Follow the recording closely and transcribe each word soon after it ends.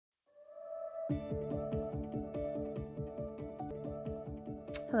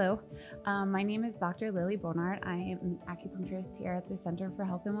Hello, my name is Dr. Lily Bonart. I am an acupuncturist here at the Center for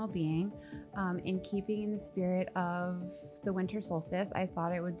Health and Wellbeing. In keeping in the spirit of the winter solstice, I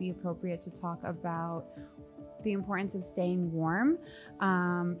thought it would be appropriate to talk about the importance of staying warm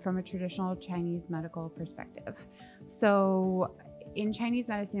from a traditional Chinese medical perspective. So in Chinese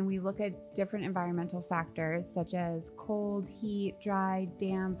medicine, we look at different environmental factors such as cold, heat, dry,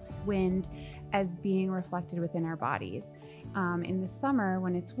 damp, wind as being reflected within our bodies. In the summer,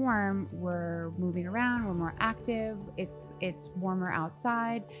 when it's warm, we're moving around, we're more active, it's warmer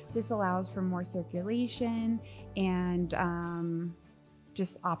outside. This allows for more circulation and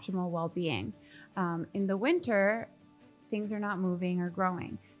just optimal well-being. In the winter, things are not moving or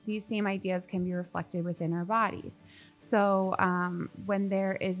growing. These same ideas can be reflected within our bodies. So when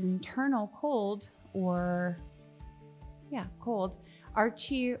there is internal cold, our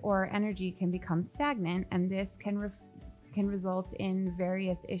chi or energy can become stagnant, and this can result in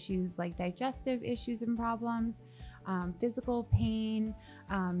various issues like digestive issues and problems, physical pain,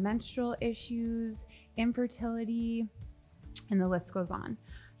 menstrual issues, infertility, and the list goes on.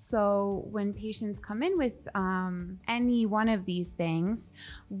 So when patients come in with any one of these things,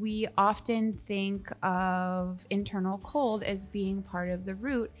 we often think of internal cold as being part of the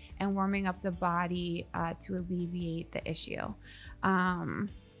root and warming up the body to alleviate the issue. From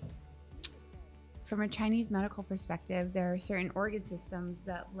a Chinese medical perspective, there are certain organ systems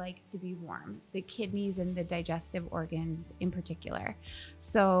that like to be warm, the kidneys and the digestive organs in particular.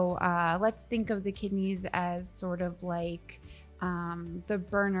 So let's think of the kidneys as sort of like the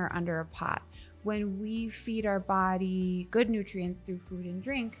burner under a pot. When we feed our body good nutrients through food and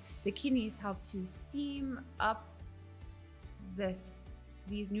drink, the kidneys help to steam up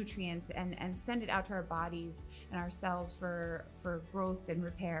these nutrients and send it out to our bodies and our cells for growth and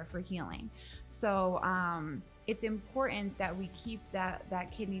repair, for healing. So it's important that we keep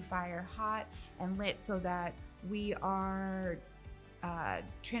that kidney fire hot and lit so that we are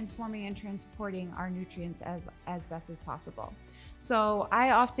transforming and transporting our nutrients as best as possible. So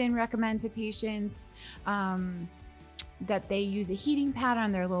I often recommend to patients that they use a heating pad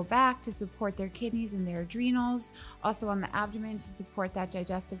on their low back to support their kidneys and their adrenals, also on the abdomen to support that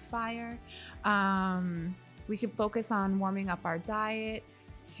digestive fire. We can focus on warming up our diet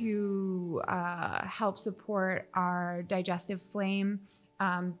to help support our digestive flame.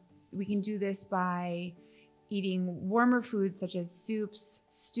 We can do this by eating warmer foods such as soups,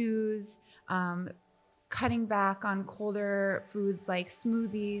 stews, cutting back on colder foods like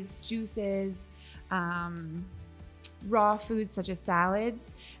smoothies, juices, raw foods such as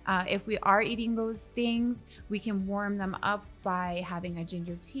salads. If we are eating those things, we can warm them up by having a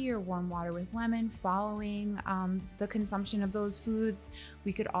ginger tea or warm water with lemon following the consumption of those foods.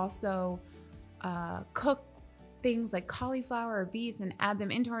 We could also cook things like cauliflower or beets and add them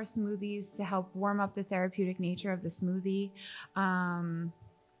into our smoothies to help warm up the therapeutic nature of the smoothie.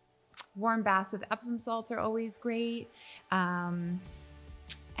 Warm baths with Epsom salts are always great.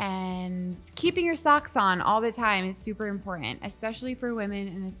 And keeping your socks on all the time is super important, especially for women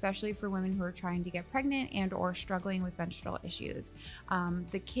and especially for women who are trying to get pregnant and or struggling with menstrual issues.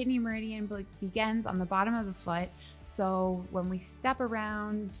 The kidney meridian begins on the bottom of the foot. So when we step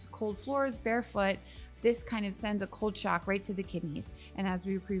around cold floors barefoot, this kind of sends a cold shock right to the kidneys. And as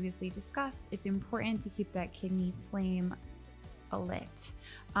we previously discussed, it's important to keep that kidney flame lit.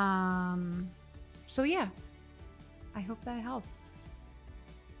 So yeah, I hope that helps.